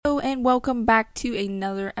and welcome back to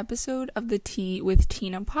another episode of the Tea with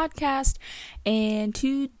Tina podcast. And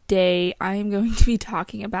today I am going to be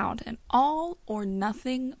talking about an all or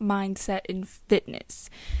nothing mindset in fitness.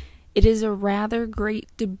 It is a rather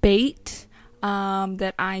great debate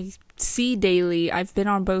that I see daily. I've been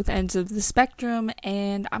on both ends of the spectrum,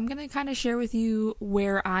 and I'm going to kind of share with you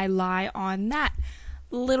where I lie on that.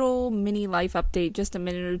 Little mini life update, just a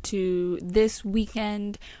minute or two. This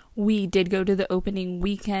weekend we did go to the opening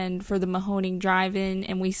weekend for the Mahoning Drive-In,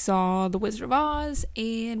 and we saw The Wizard of Oz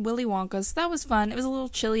and Willy Wonka, so that was fun. It was a little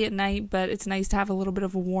chilly at night, but it's nice to have a little bit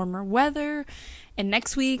of warmer weather. And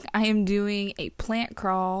next week I am doing a plant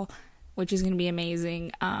crawl, which is going to be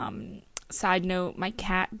amazing. Side note, my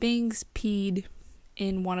cat Bings peed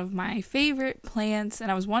in one of my favorite plants,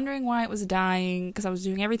 and I was wondering why it was dying because I was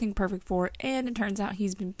doing everything perfect for it, and it turns out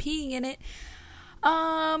he's been peeing in it.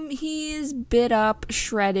 He's bit up,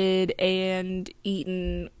 shredded, and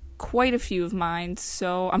eaten quite a few of mine,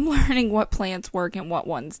 so I'm learning what plants work and what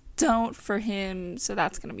ones don't for him, so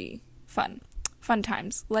that's gonna be fun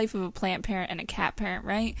times. Life of a plant parent and a cat parent,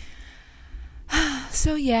 right?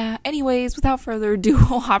 So yeah, anyways, without further ado,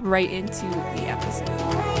 we'll hop right into the episode.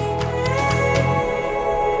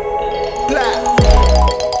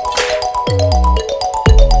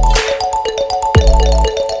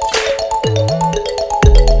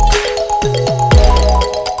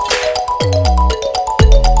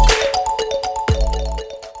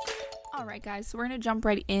 Alright guys, so we're going to jump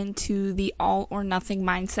right into the all or nothing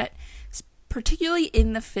mindset, particularly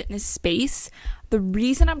in the fitness space. The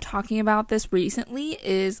reason I'm talking about this recently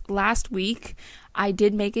is last week I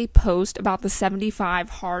did make a post about the 75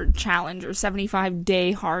 hard challenge or 75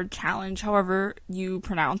 day hard challenge, however you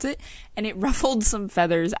pronounce it, and it ruffled some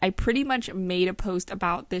feathers. I pretty much made a post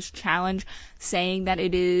about this challenge saying that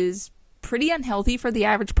it is pretty unhealthy for the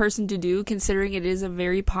average person to do, considering it is a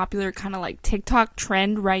very popular kind of like TikTok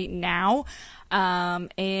trend right now.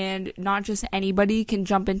 And not just anybody can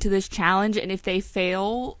jump into this challenge, and if they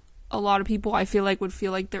fail, a lot of people I feel like would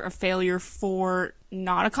feel like they're a failure for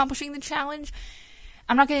not accomplishing the challenge.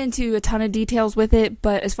 I'm not getting into a ton of details with it,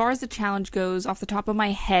 but as far as the challenge goes, off the top of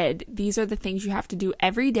my head, these are the things you have to do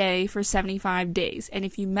every day for 75 days. And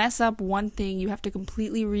if you mess up one thing, you have to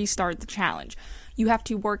completely restart the challenge. You have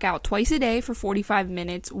to work out twice a day for 45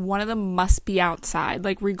 minutes. One of them must be outside,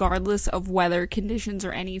 like regardless of weather conditions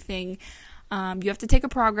or anything. You have to take a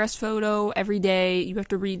progress photo every day. You have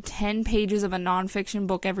to read 10 pages of a nonfiction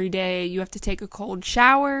book every day. You have to take a cold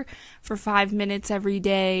shower for 5 minutes every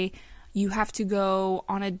day. You have to go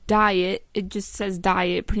on a diet. It just says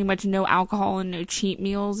diet. Pretty much no alcohol and no cheat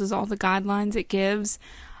meals is all the guidelines it gives.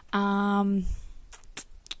 I'm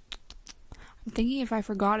thinking if I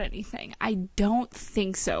forgot anything. I don't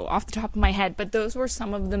think so off the top of my head, but those were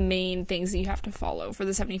some of the main things that you have to follow for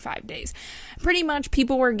the 75 days. Pretty much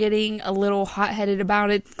people were getting a little hot-headed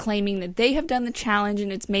about it, claiming that they have done the challenge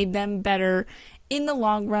and it's made them better. In the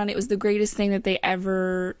long run, it was the greatest thing that they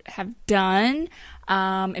ever have done.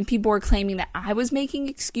 And people were claiming that I was making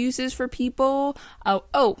excuses for people.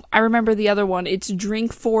 Oh, I remember the other one. It's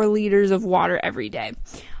drink 4 liters of water every day.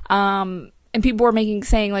 And people were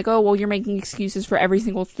saying like, oh, well, you're making excuses for every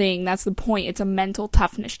single thing. That's the point. It's a mental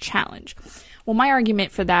toughness challenge. Well, my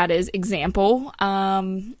argument for that is, example,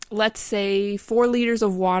 let's say 4 liters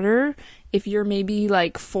of water. If you're maybe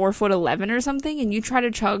like 4'11" or something, and you try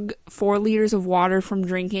to chug 4 liters of water from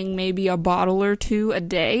drinking maybe a bottle or 2 a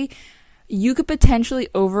day, you could potentially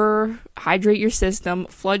overhydrate your system,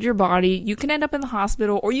 flood your body. You can end up in the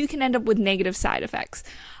hospital, or you can end up with negative side effects.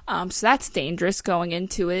 So that's dangerous going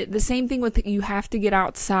into it. The same thing with you have to get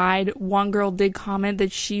outside. One girl did comment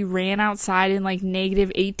that she ran outside in like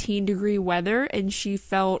negative 18 degree weather, and she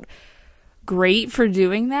felt great for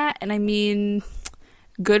doing that. And I mean,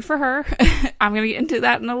 good for her. I'm going to get into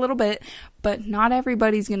that in a little bit, but not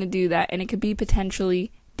everybody's going to do that, and it could be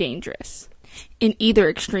potentially dangerous. In either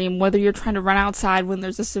extreme, whether you're trying to run outside when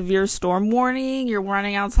there's a severe storm warning, you're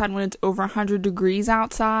running outside when it's over 100 degrees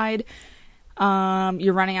outside,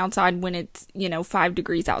 you're running outside when it's, 5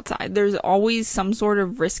 degrees outside. There's always some sort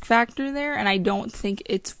of risk factor there, and I don't think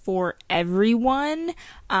it's for everyone.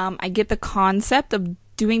 I get the concept of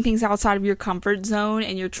doing things outside of your comfort zone,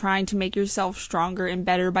 and you're trying to make yourself stronger and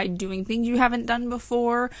better by doing things you haven't done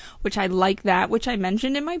before, which I like that, which I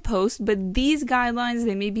mentioned in my post. But these guidelines,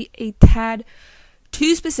 they may be a tad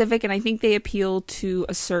too specific, and I think they appeal to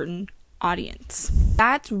a certain audience.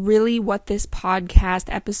 That's really what this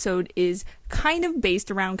podcast episode is kind of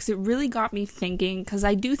based around, because it really got me thinking, because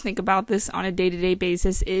I do think about this on a day-to-day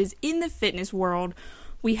basis, is in the fitness world,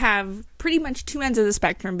 we have pretty much two ends of the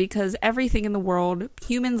spectrum, because everything in the world,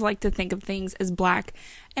 humans like to think of things as black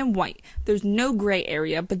and white. There's no gray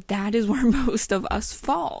area, but that is where most of us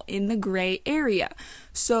fall, in the gray area.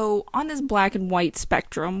 So on this black and white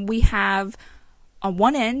spectrum, we have on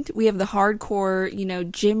one end, we have the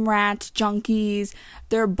hardcore, gym rats, junkies.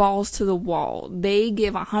 They're balls to the wall. They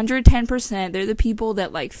give 110%. They're the people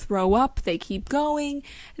that throw up. They keep going.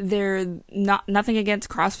 They're nothing against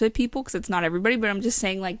CrossFit people, because it's not everybody, but I'm just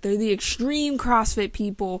saying they're the extreme CrossFit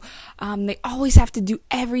people. They always have to do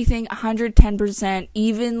everything 110%.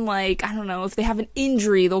 Even I don't know, if they have an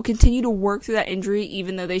injury, they'll continue to work through that injury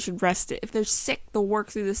even though they should rest it. If they're sick, they'll work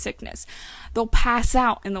through the sickness. They'll pass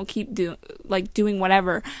out and they'll keep doing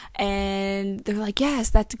whatever. And they're yes,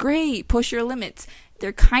 that's great. Push your limits.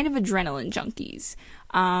 They're kind of adrenaline junkies.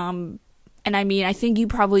 And I think you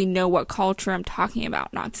probably know what culture I'm talking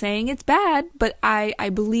about. Not saying it's bad, but I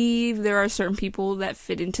believe there are certain people that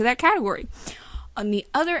fit into that category. On the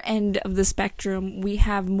other end of the spectrum, we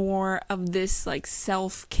have more of this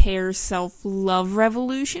self-care, self-love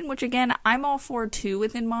revolution, which again, I'm all for too,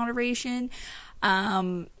 within moderation.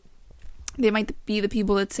 They might be the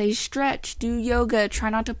people that say stretch, do yoga, try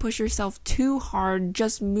not to push yourself too hard,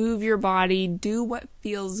 just move your body, do what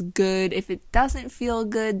feels good. If it doesn't feel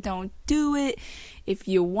good, don't do it. If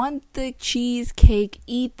you want the cheesecake,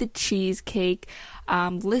 eat the cheesecake.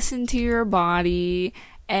 Listen to your body.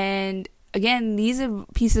 And again, these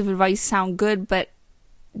pieces of advice sound good, but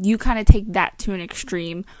you kind of take that to an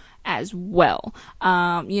extreme as well.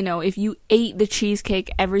 If you ate the cheesecake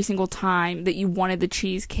every single time that you wanted the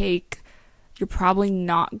cheesecake, you're probably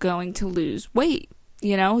not going to lose weight.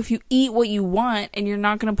 If you eat what you want and you're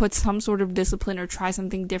not going to put some sort of discipline or try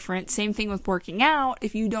something different, same thing with working out.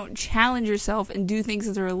 If you don't challenge yourself and do things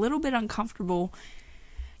that are a little bit uncomfortable,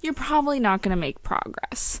 you're probably not going to make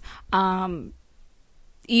progress.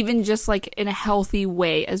 Even just in a healthy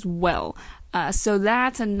way as well. So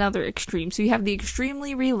that's another extreme. So you have the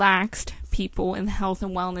extremely relaxed people in the health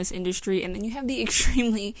and wellness industry, and then you have the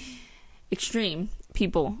extremely extreme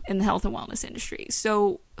people in the health and wellness industry.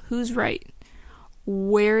 So who's right?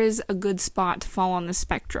 Where is a good spot to fall on the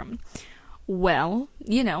spectrum? Well,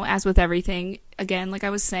 as with everything, again, like I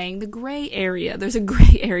was saying, the gray area. There's a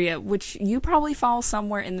gray area, which you probably fall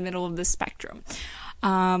somewhere in the middle of the spectrum.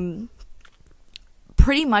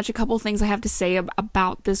 Pretty much a couple things I have to say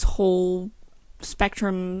about this whole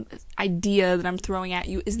spectrum idea that I'm throwing at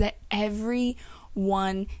you is that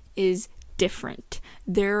everyone is different.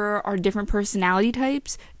 There are different personality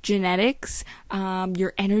types, genetics,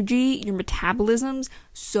 your energy, your metabolisms.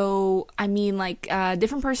 So,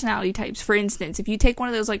 different personality types. For instance, if you take one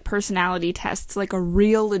of those personality tests, a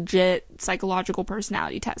real legit psychological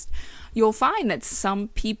personality test, you'll find that some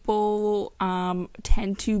people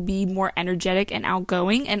tend to be more energetic and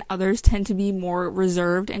outgoing, and others tend to be more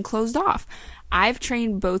reserved and closed off. I've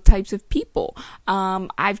trained both types of people.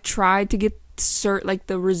 I've tried to get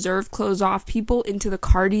the reserve close off people into the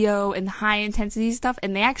cardio and the high intensity stuff,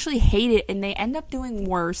 and they actually hate it and they end up doing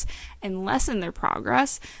worse and lessen their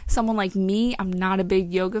progress. Someone like me, I'm not a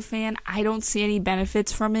big yoga fan. I don't see any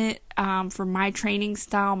benefits from it, for my training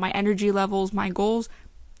style, my energy levels, my goals.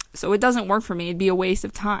 So it doesn't work for me. It'd be a waste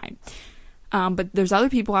of time. But there's other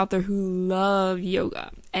people out there who love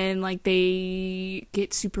yoga and they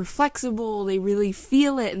get super flexible. They really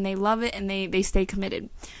feel it and they love it and they stay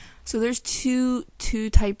committed. So there's two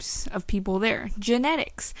types of people there.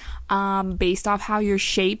 Genetics, based off how you're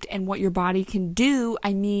shaped and what your body can do.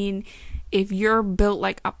 If you're built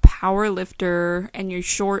like a power lifter and you're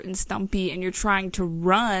short and stumpy and you're trying to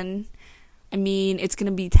run, it's going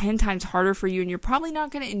to be 10 times harder for you, and you're probably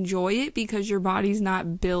not going to enjoy it because your body's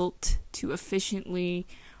not built to efficiently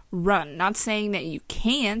run. Not saying that you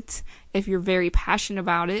can't if you're very passionate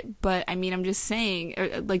about it, but I'm just saying,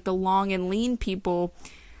 the long and lean people,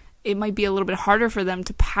 it might be a little bit harder for them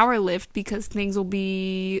to power lift because things will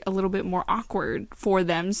be a little bit more awkward for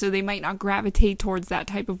them, so they might not gravitate towards that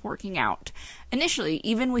type of working out initially.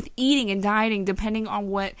 Even with eating and dieting, depending on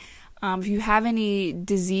what, if you have any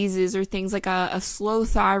diseases or things like a slow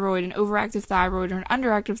thyroid, an overactive thyroid, or an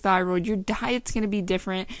underactive thyroid, your diet's going to be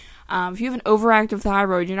different. If you have an overactive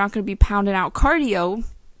thyroid, you're not going to be pounding out cardio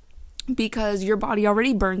because your body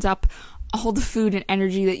already burns up all the food and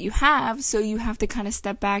energy that you have, so you have to kind of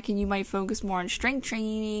step back and you might focus more on strength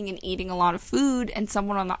training and eating a lot of food, and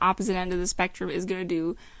someone on the opposite end of the spectrum is going to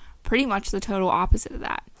do pretty much the total opposite of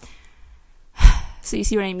that. So you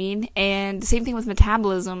see what I mean? And the same thing with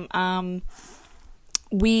metabolism.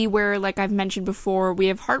 we wear, like I've mentioned before, we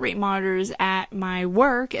have heart rate monitors at my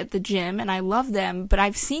work at the gym, and I love them, but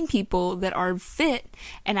I've seen people that are fit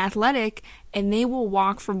and athletic, and they will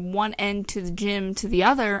walk from one end to the gym to the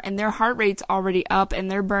other, and their heart rate's already up,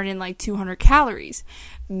 and they're burning like 200 calories.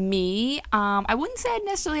 Me, I wouldn't say I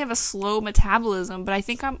necessarily have a slow metabolism, but I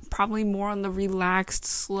think I'm probably more on the relaxed,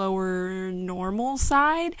 slower, normal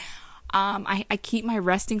side. I keep my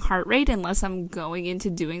resting heart rate unless I'm going into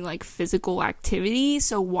doing like physical activity.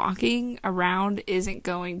 So walking around isn't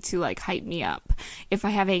going to like hype me up. If I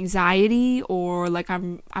have anxiety or like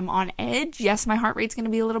I'm on edge, yes, my heart rate's going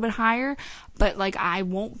to be a little bit higher, but like I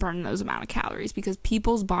won't burn those amount of calories because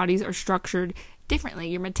people's bodies are structured differently.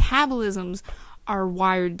 Your metabolisms are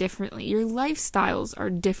wired differently. Your lifestyles are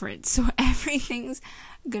different. So everything's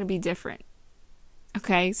going to be different.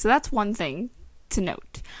 Okay. So that's one thing to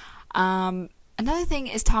note. Another thing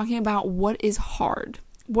is talking about what is hard.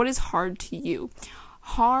 What is hard to you?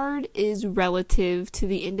 Hard is relative to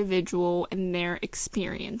the individual and their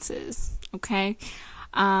experiences, okay?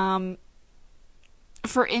 For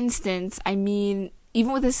instance, I mean,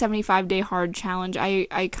 even with a 75-day hard challenge,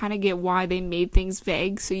 I kind of get why they made things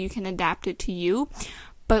vague so you can adapt it to you.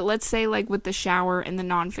 But let's say like with the shower and the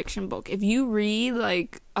nonfiction book, if you read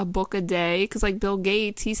like a book a day, because like Bill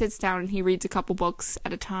Gates, he sits down and he reads a couple books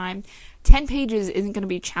at a time, 10 pages isn't going to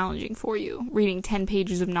be challenging for you, reading 10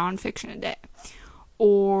 pages of nonfiction a day.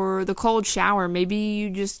 Or the cold shower, maybe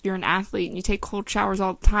you're an athlete and you take cold showers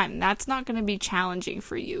all the time. That's not going to be challenging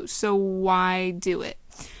for you. So why do it?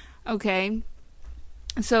 Okay.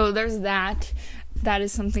 So there's that. That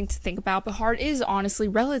is something to think about. But hard is honestly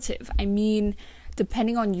relative. I mean,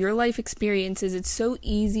 depending on your life experiences, it's so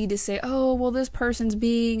easy to say, oh, well, this person's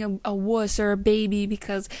being a wuss or a baby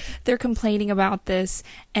because they're complaining about this,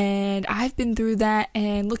 and I've been through that,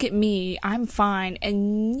 and look at me, I'm fine.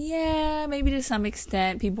 And yeah, maybe to some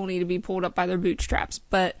extent, people need to be pulled up by their bootstraps,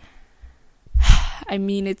 but I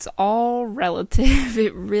mean, it's all relative.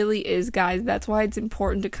 It really is, guys. That's why it's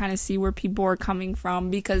important to kind of see where people are coming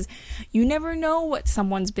from, because you never know what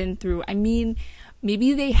someone's been through. I mean,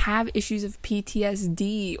 maybe they have issues of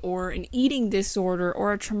PTSD or an eating disorder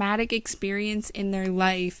or a traumatic experience in their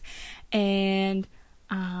life, and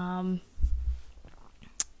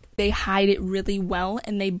they hide it really well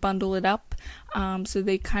and they bundle it up, so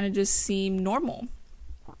they kind of just seem normal.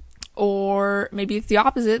 Or maybe it's the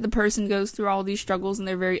opposite. The person goes through all these struggles and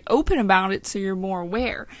they're very open about it, so you're more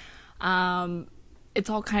aware. It's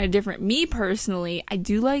all kind of different. Me personally, I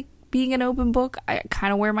do like being an open book. I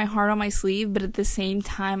kind of wear my heart on my sleeve, but at the same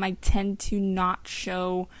time, I tend to not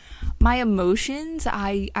show my emotions.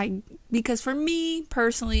 Because for me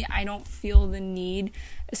personally, I don't feel the need,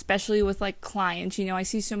 especially with like clients. You know, I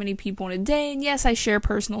see so many people in a day, and yes, I share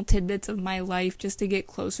personal tidbits of my life just to get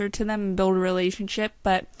closer to them and build a relationship.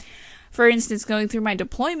 But for instance, going through my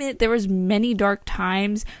deployment, there was many dark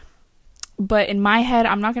times. But in my head,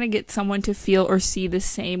 I'm not going to get someone to feel or see the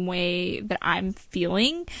same way that I'm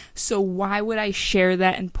feeling. So why would I share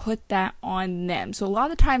that and put that on them? So a lot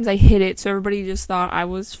of the times I hid it so everybody just thought I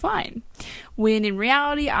was fine, when in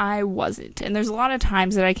reality I wasn't. And there's a lot of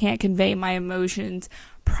times that I can't convey my emotions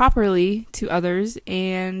properly to others,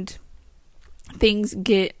 and things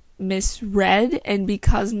get misread. And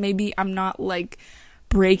because maybe I'm not like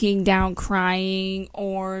breaking down crying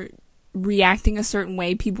or reacting a certain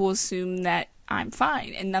way, people assume that I'm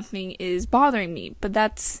fine and nothing is bothering me. But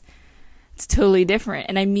it's totally different.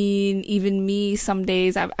 And I mean, even me, some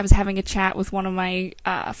days I was having a chat with one of my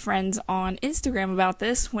friends on Instagram about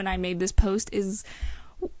this when I made this post. Is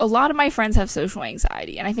a lot of my friends have social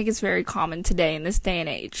anxiety, and I think it's very common today in this day and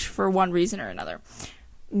age for one reason or another.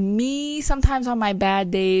 Me, sometimes on my bad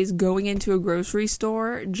days, going into a grocery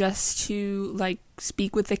store just to like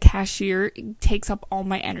speak with the cashier takes up all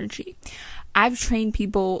my energy. I've trained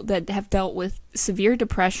people that have dealt with severe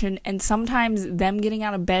depression, and sometimes them getting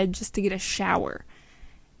out of bed just to get a shower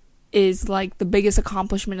is like the biggest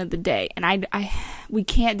accomplishment of the day. And we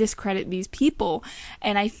can't discredit these people.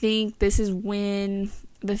 And I think this is when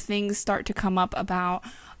the things start to come up about,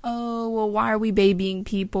 oh, well, why are we babying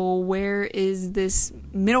people? Where is this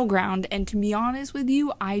middle ground? And to be honest with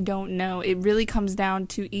you, I don't know. It really comes down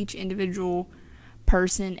to each individual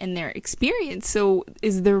person and their experience. So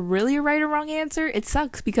is there really a right or wrong answer? It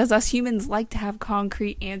sucks because us humans like to have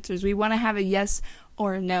concrete answers. We want to have a yes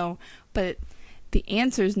or a no, but the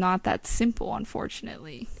answer is not that simple,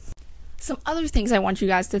 unfortunately. Some other things I want you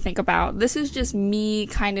guys to think about. This is just me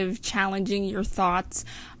kind of challenging your thoughts.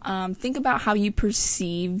 Think about how you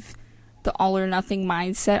perceive the all or nothing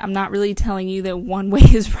mindset. I'm not really telling you that one way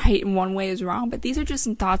is right and one way is wrong, but these are just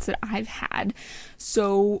some thoughts that I've had.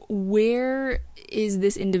 So where is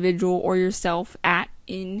this individual or yourself at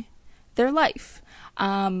in their life?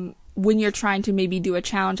 When you're trying to maybe do a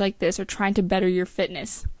challenge like this or trying to better your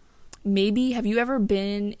fitness, maybe have you ever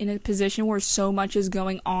been in a position where so much is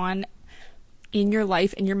going on in your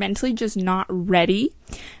life and you're mentally just not ready?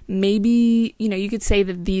 Maybe, you could say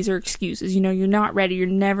that these are excuses. You're not ready. You're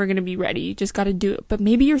never going to be ready. You just got to do it. But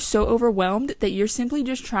maybe you're so overwhelmed that you're simply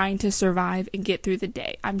just trying to survive and get through the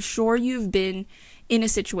day. I'm sure you've been in a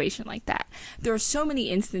situation like that. There are so many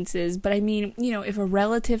instances, but I mean, if a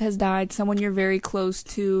relative has died, someone you're very close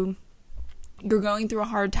to, you're going through a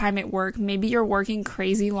hard time at work, maybe you're working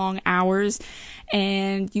crazy long hours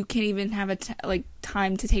and you can't even have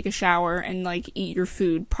time to take a shower and eat your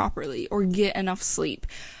food properly or get enough sleep.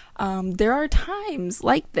 There are times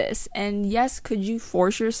like this, and yes, could you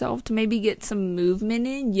force yourself to maybe get some movement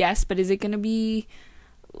in? Yes, but is it going to be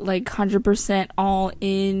 100% all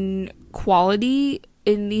in quality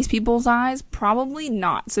in these people's eyes? Probably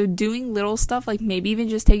not. So doing little stuff, maybe even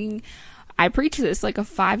just taking, I preach this, a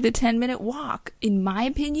 5 to 10 minute walk, in my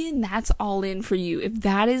opinion, that's all in for you. If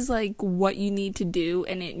that is what you need to do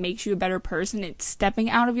and it makes you a better person, it's stepping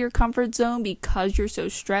out of your comfort zone because you're so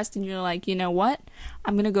stressed and you're you know what,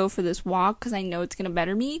 I'm gonna go for this walk because I know it's gonna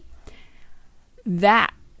better me.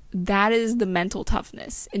 That is the mental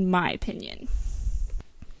toughness, in my opinion.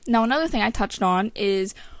 Now, another thing I touched on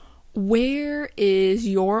is, where is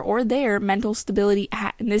your or their mental stability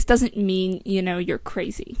at? And this doesn't mean, you're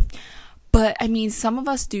crazy. But I mean, some of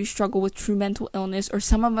us do struggle with true mental illness, or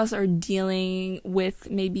some of us are dealing with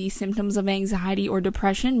maybe symptoms of anxiety or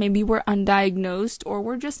depression. Maybe we're undiagnosed, or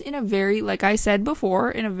we're just in a very, like I said before,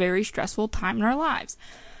 in a very stressful time in our lives.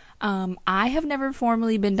 I have never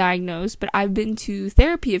formally been diagnosed, but I've been to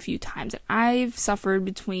therapy a few times. I've suffered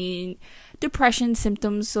between depression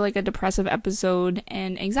symptoms, so a depressive episode,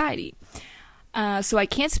 and anxiety. So I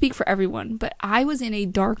can't speak for everyone, but I was in a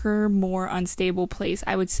darker, more unstable place,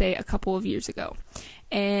 I would say, a couple of years ago.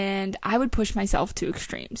 And I would push myself to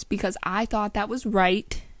extremes because I thought that was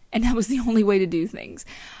right and that was the only way to do things.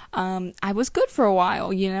 I was good for a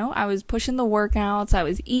while, I was pushing the workouts, I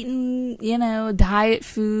was eating, diet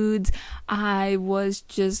foods. I was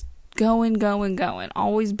just going,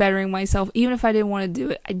 always bettering myself. Even if I didn't want to do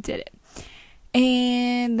it, I did it.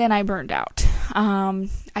 And then I burned out.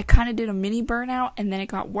 I kind of did a mini burnout, and then it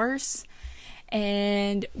got worse.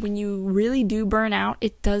 And when you really do burn out,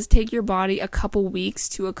 it does take your body a couple weeks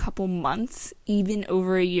to a couple months, even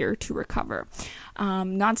over a year, to recover.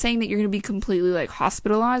 Not saying that you're going to be completely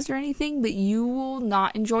hospitalized or anything, but you will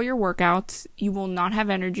not enjoy your workouts. You will not have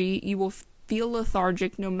energy. You will feel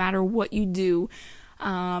lethargic no matter what you do.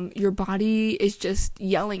 Your body is just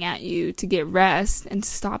yelling at you to get rest and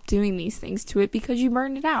stop doing these things to it because you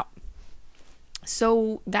burned it out.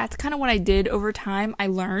 So that's kind of what I did over time. I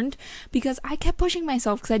learned because I kept pushing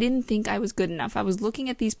myself because I didn't think I was good enough. I was looking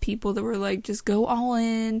at these people that were just go all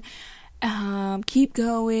in, keep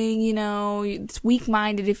going, it's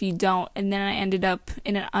weak-minded if you don't. And then I ended up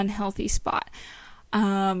in an unhealthy spot.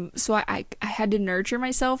 So I had to nurture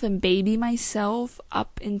myself and baby myself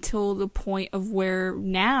up until the point of where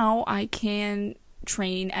now I can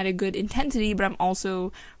train at a good intensity, but I'm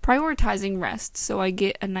also prioritizing rest, so I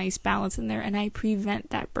get a nice balance in there and I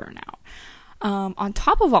prevent that burnout. On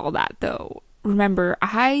top of all that, though, remember,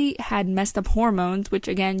 I had messed up hormones, which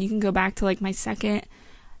again, you can go back to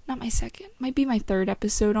might be my third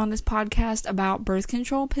episode on this podcast about birth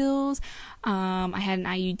control pills. I had an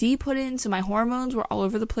IUD put in, so my hormones were all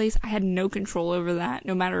over the place. I had no control over that.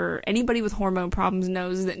 No matter, anybody with hormone problems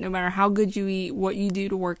knows that no matter how good you eat, what you do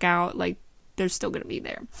to work out, they're still gonna be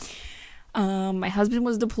there. My husband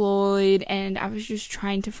was deployed and I was just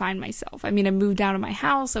trying to find myself. I mean, I moved out of my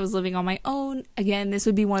house. I was living on my own. Again, this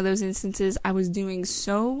would be one of those instances I was doing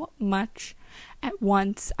so much at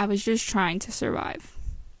once. I was just trying to survive.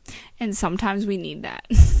 And sometimes we need that.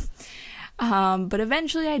 But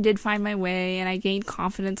eventually I did find my way and I gained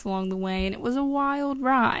confidence along the way, and it was a wild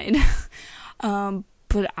ride.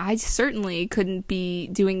 But I certainly couldn't be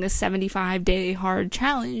doing the 75-day hard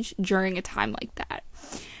challenge during a time like that.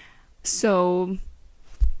 So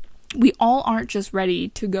we all aren't just ready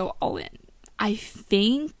to go all in. I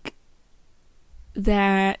think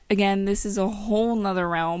that, again, this is a whole nother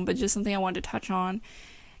realm, but just something I wanted to touch on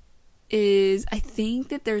is I think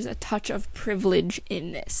that there's a touch of privilege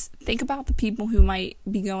in this. Think about the people who might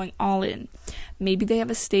be going all in. Maybe they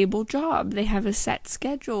have a stable job. They have a set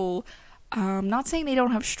schedule. Not saying they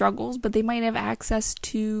don't have struggles, but they might have access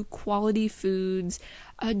to quality foods,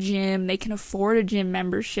 a gym. They can afford a gym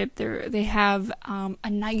membership. They have a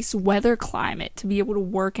nice weather climate to be able to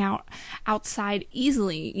work out outside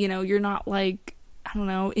easily. You know, you're not like, I don't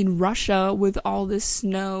know, in Russia with all this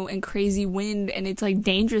snow and crazy wind, and it's like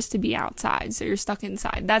dangerous to be outside, so you're stuck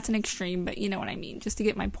inside. That's an extreme, but you know what I mean, just to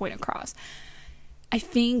get my point across. I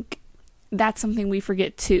think that's something we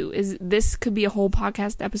forget too, is this could be a whole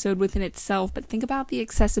podcast episode within itself, but think about the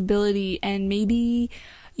accessibility, and maybe,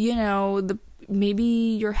 you know, maybe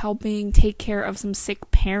you're helping take care of some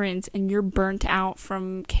sick parents and you're burnt out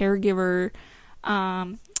from caregivers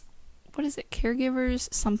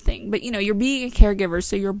something, but you know, you're being a caregiver,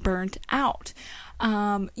 so you're burnt out.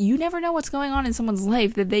 You never know what's going on in someone's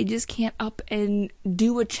life that they just can't up and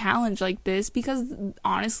do a challenge like this, because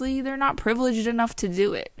honestly, they're not privileged enough to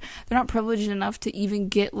do it. They're not privileged enough to even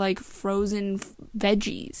get like frozen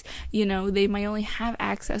veggies. You know, they might only have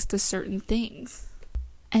access to certain things.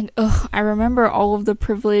 And I remember all of the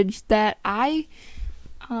privilege that I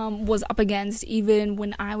was up against even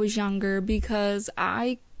when I was younger, because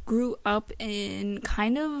I grew up in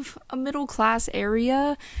kind of a middle class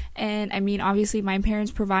area, and I mean, obviously my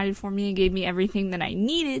parents provided for me and gave me everything that I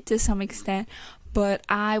needed to some extent, but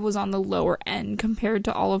I was on the lower end compared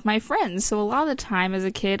to all of my friends. So a lot of the time as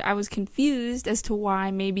a kid, I was confused as to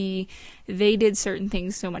why maybe they did certain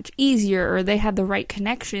things so much easier, or they had the right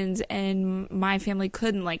connections and my family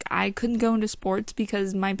couldn't. Like, I couldn't go into sports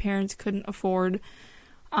because my parents couldn't afford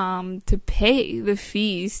to pay the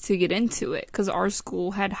fees to get into it, because our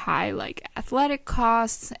school had high like athletic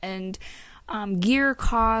costs and gear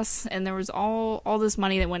costs, and there was all this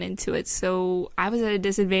money that went into it. So I was at a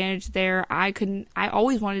disadvantage there. I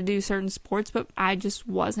always wanted to do certain sports, but I just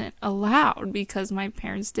wasn't allowed because my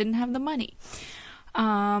parents didn't have the money.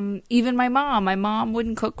 Even my mom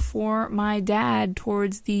wouldn't cook for my dad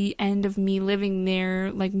towards the end of me living there,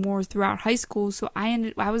 like more throughout high school. So I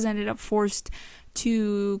ended up forced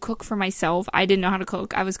to cook for myself. I didn't know how to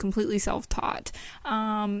cook. I was completely self-taught.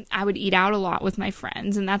 I would eat out a lot with my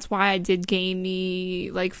friends, and that's why I did gain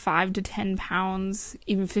the like 5 to 10 pounds,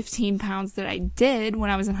 even 15 pounds that I did when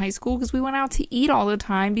I was in high school, because we went out to eat all the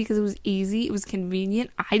time because it was easy, it was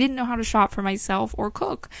convenient. I didn't know how to shop for myself or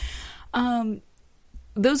cook.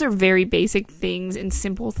 Those are very basic things and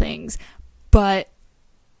simple things, but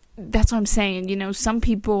that's what I'm saying. You know, some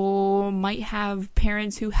people might have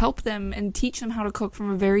parents who help them and teach them how to cook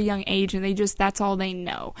from a very young age, and that's all they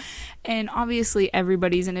know. And obviously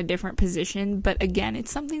everybody's in a different position, but again,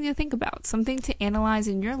 it's something to think about, something to analyze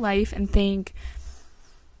in your life and think,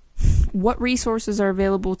 what resources are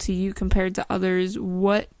available to you compared to others?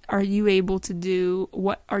 What are you able to do?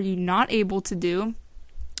 What are you not able to do?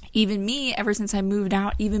 Even me, ever since I moved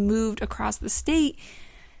out, even moved across the state,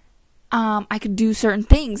 I could do certain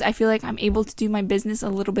things. I feel like I'm able to do my business a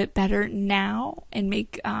little bit better now and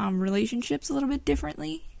make relationships a little bit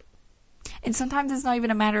differently. And sometimes it's not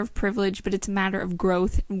even a matter of privilege, but it's a matter of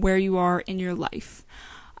growth and where you are in your life.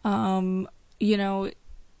 You know,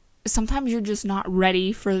 sometimes you're just not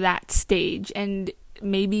ready for that stage. And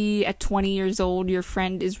maybe at 20 years old, your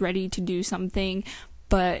friend is ready to do something,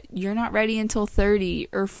 but you're not ready until 30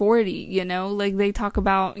 or 40, you know? Like, they talk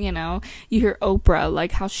about, you know, you hear Oprah,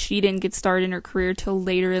 like how she didn't get started in her career till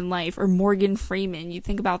later in life, or Morgan Freeman. You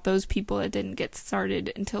think about those people that didn't get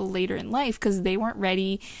started until later in life because they weren't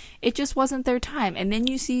ready. It just wasn't their time. And then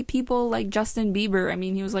you see people like Justin Bieber. I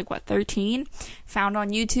mean, he was like, 13? Found on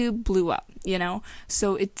YouTube, blew up, you know?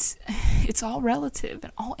 So it's all relative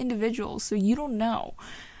and all individual, so you don't know.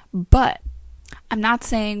 But I'm not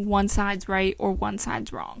saying one side's right or one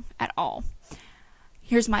side's wrong at all.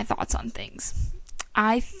 Here's my thoughts on things.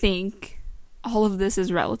 I think all of this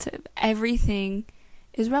is relative. Everything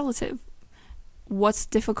is relative. What's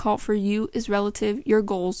difficult for you is relative. Your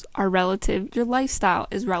goals are relative. Your lifestyle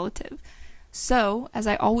is relative. So, as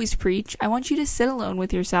I always preach, I want you to sit alone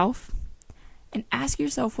with yourself and ask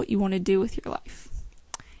yourself what you want to do with your life.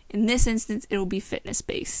 In this instance, it'll be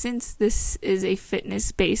fitness-based. Since this is a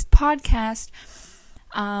fitness-based podcast,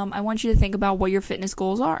 I want you to think about what your fitness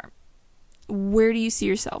goals are. Where do you see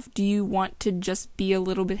yourself? Do you want to just be a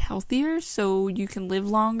little bit healthier so you can live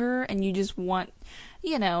longer, and you just want,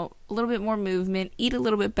 you know, a little bit more movement, eat a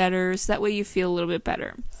little bit better so that way you feel a little bit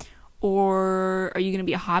better? Or are you going to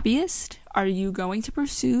be a hobbyist? Are you going to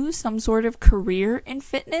pursue some sort of career in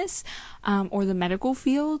fitness or the medical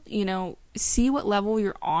field? You know, see what level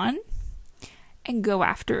you're on and go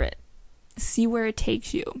after it. See where it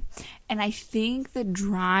takes you. And I think the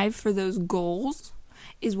drive for those goals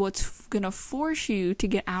is what's going to force you to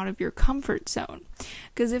get out of your comfort zone.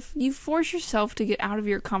 Because if you force yourself to get out of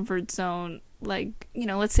your comfort zone, like,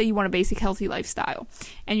 let's say you want a basic healthy lifestyle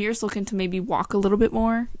and you're just looking to maybe walk a little bit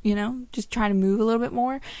more, just trying to move a little bit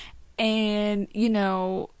more. And, you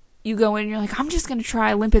go in and you're like, I'm just going to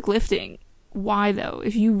try Olympic lifting. Why though?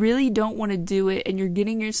 If you really don't want to do it and you're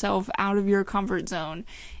getting yourself out of your comfort zone,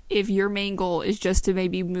 if your main goal is just to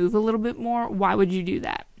maybe move a little bit more, why would you do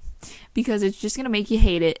that? Because it's just going to make you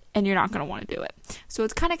hate it and you're not going to want to do it. So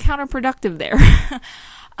it's kind of counterproductive there.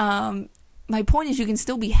 My point is you can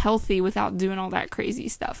still be healthy without doing all that crazy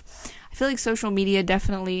stuff. I feel like social media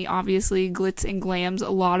definitely, obviously, glitz and glams a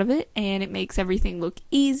lot of it, and it makes everything look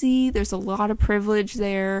easy. There's a lot of privilege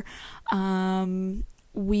there.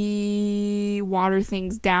 We water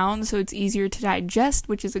things down so it's easier to digest,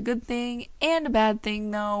 which is a good thing and a bad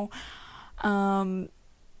thing though.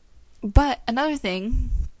 But another thing,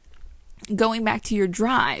 going back to your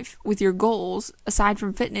drive with your goals, aside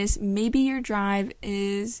from fitness, maybe your drive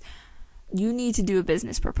is you need to do a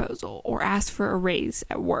business proposal or ask for a raise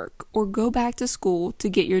at work or go back to school to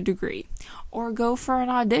get your degree or go for an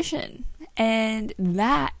audition. And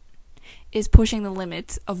that is pushing the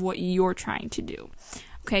limits of what you're trying to do.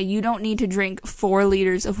 Okay, you don't need to drink 4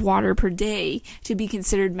 liters of water per day to be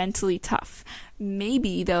considered mentally tough.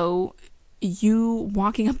 Maybe, though, you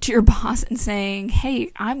walking up to your boss and saying,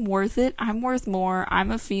 hey, I'm worth it, I'm worth more,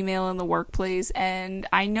 I'm a female in the workplace, and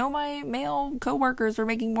I know my male coworkers are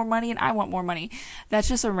making more money and I want more money. That's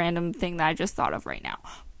just a random thing that I just thought of right now.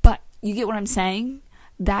 But you get what I'm saying?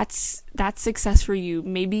 That's success for you.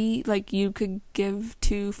 Maybe like you could give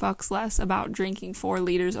 2 fucks less about drinking 4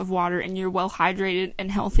 liters of water and you're well hydrated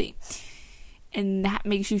and healthy. And that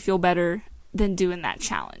makes you feel better than doing that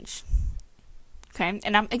challenge. Okay?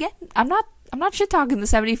 And I'm not shit talking the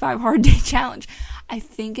 75 hard day challenge. I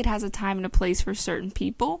think it has a time and a place for certain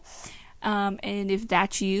people. And if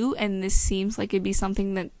that's you and this seems like it'd be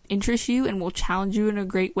something that interests you and will challenge you in a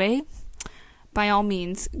great way, by all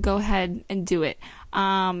means, go ahead and do it.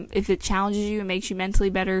 If it challenges you and makes you mentally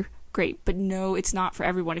better, great. But no, it's not for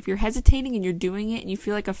everyone. If you're hesitating and you're doing it and you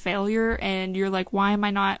feel like a failure and you're like, why am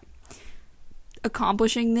I not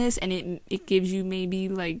accomplishing this? And it gives you maybe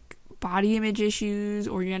like body image issues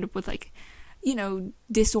or you end up with like,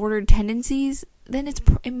 disordered tendencies, then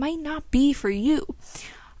it might not be for you.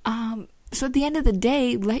 So at the end of the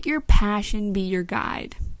day, let your passion be your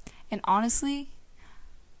guide. And honestly,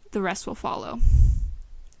 the rest will follow.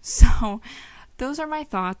 So those are my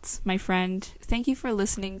thoughts, my friend. Thank you for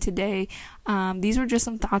listening today. These were just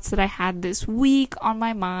some thoughts that I had this week on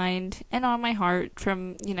my mind and on my heart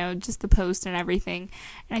from, just the post and everything.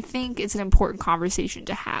 And I think it's an important conversation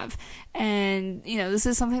to have. And, this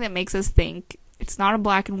is something that makes us think. It's not a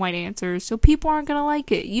black and white answer, so people aren't going to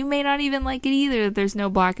like it. You may not even like it either if there's no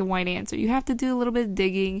black and white answer. You have to do a little bit of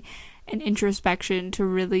digging and introspection to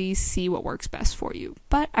really see what works best for you.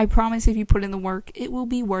 But I promise if you put in the work, it will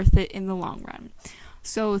be worth it in the long run.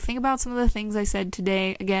 So think about some of the things I said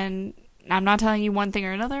today. Again, I'm not telling you one thing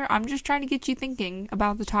or another. I'm just trying to get you thinking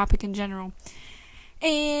about the topic in general.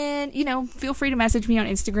 And, feel free to message me on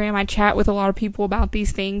Instagram. I chat with a lot of people about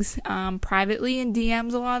these things privately in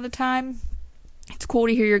DMs a lot of the time. It's cool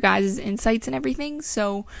to hear your guys' insights and everything.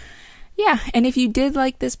 So yeah, and if you did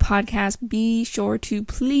like this podcast, be sure to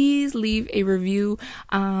please leave a review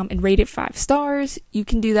and rate it 5 stars. You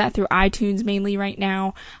can do that through iTunes mainly right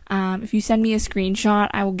now. If you send me a screenshot,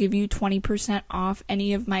 I will give you 20% off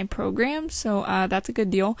any of my programs. So that's a good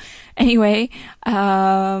deal. Anyway,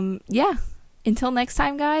 yeah. Until next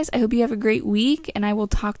time, guys, I hope you have a great week, and I will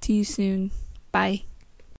talk to you soon. Bye.